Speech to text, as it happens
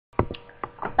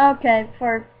Okay,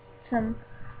 for some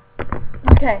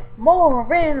more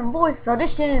random voice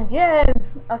auditions, yes.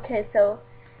 Okay, so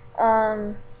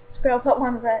I'll put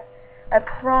ones that I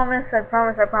promise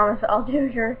I'll do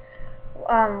your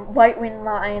White Wing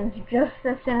lines just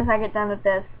as soon as I get done with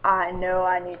this. I know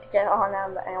I need to get on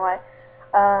them, but anyway,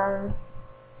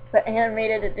 the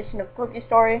animated edition of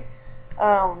Pokestory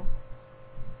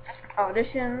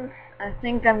auditions. I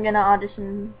think I'm gonna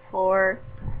audition for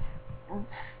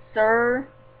Sir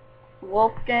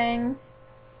Wolfgang,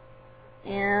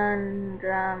 and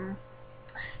yeah,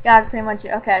 that's pretty much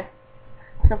it. Okay,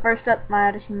 so first up, my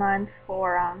audition lines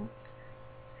for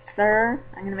Sir.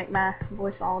 I'm gonna make my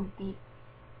voice all deep,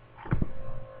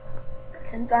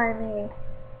 since I'm a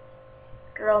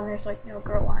girl and there's like no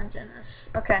girl lines in this.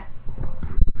 Okay.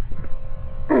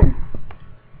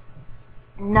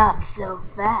 Not so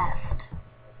fast.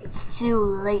 It's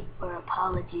too late for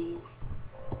apologies.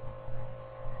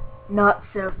 Not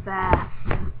so fast.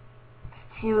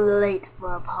 It's too late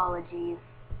for apologies.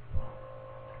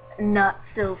 Not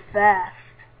so fast.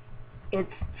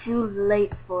 It's too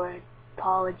late for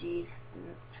apologies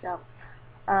and stuff.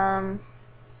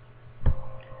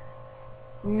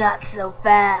 Not so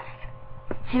fast.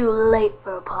 It's too late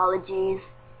for apologies.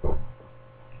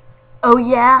 Oh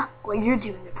yeah? Well, you're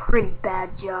doing a pretty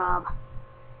bad job.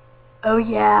 Oh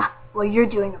yeah? Well, you're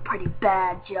doing a pretty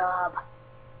bad job.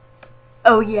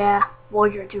 Oh yeah? Well,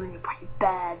 you're doing a pretty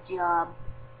bad job.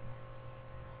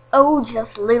 Oh,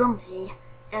 just little me.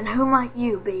 And who might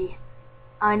you be?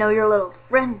 I know your little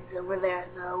friends over there,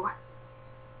 though.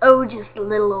 Oh, just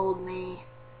little old me.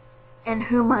 And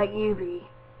who might you be?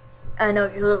 I know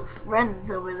your little friends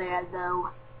over there,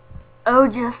 though. Oh,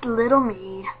 just little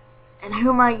me. And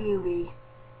who might you be?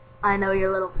 I know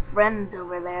your little friends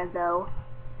over there, though.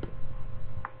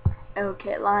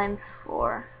 Okay, lines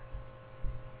for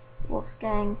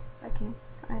Wolfgang. I can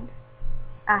find.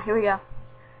 Here we go.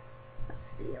 Let's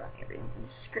see. Let me read the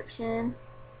description.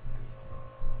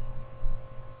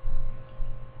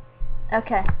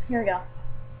 Okay, here we go.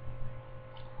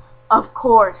 Of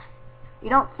course. You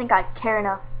don't think I care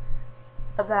enough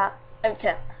about.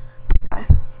 Okay.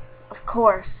 Of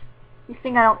course. You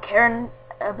think I don't care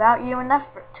about you enough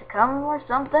to come or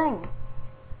something?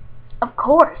 Of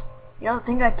course. You don't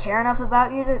think I care enough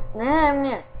about you to...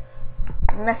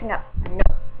 I'm messing up. No.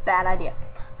 Bad idea.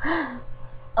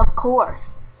 Of course.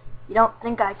 You don't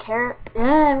think I care... Why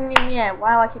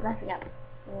do I keep messing up?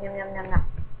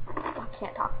 I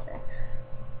can't talk today.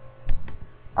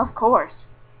 Of course.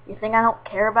 You think I don't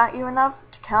care about you enough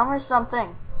to come or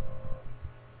something?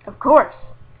 Of course.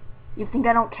 You think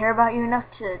I don't care about you enough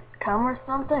to come or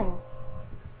something?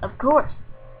 Of course.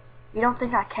 You don't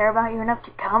think I care about you enough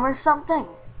to come or something?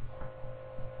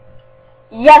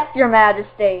 Yes, Your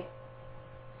Majesty.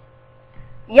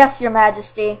 Yes, Your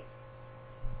Majesty.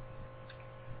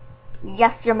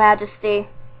 Yes, Your Majesty.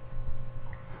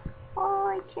 Oh,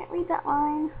 I can't read that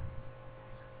line.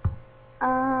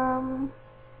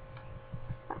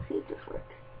 Let's see if this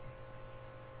works.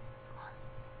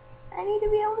 I need to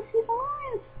be able to see the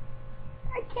lines.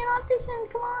 I can't audition,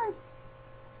 come on.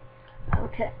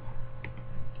 Okay.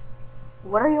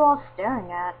 What are you all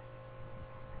staring at?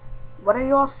 What are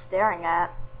you all staring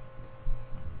at?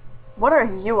 What are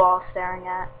you all staring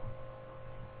at?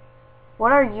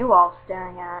 What are you all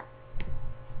staring at?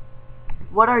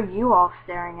 What are you all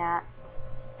staring at?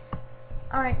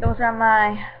 Alright, those are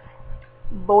my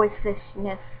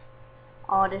voice-ishness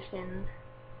auditions.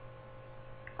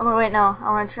 Oh wait, no,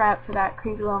 I want to try out for that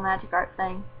creepy little magic art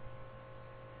thing.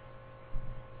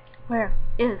 Where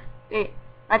is it?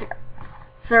 Magic art.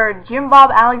 Sir Jim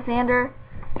Bob Alexander,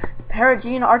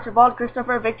 Perugine Archibald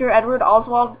Christopher Victor Edward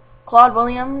Oswald Claude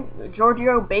William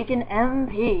Giorgio Bacon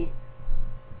MP.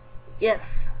 Yes.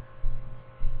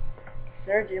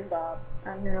 Sir Jim Bob.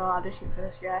 I'm gonna audition for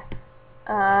this guy.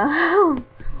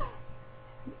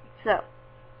 So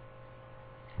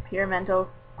pure mental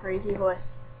crazy voice.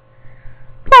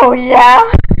 Oh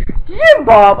yeah! Jim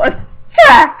Bob,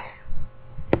 attack!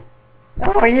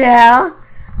 Oh yeah!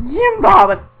 Jim Bob,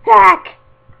 attack!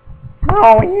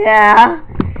 Oh yeah!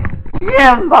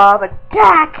 Jim Bob,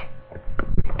 attack!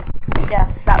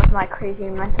 Yes, that was my crazy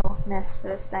mentalness for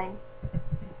this thing.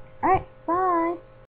 Alright, bye!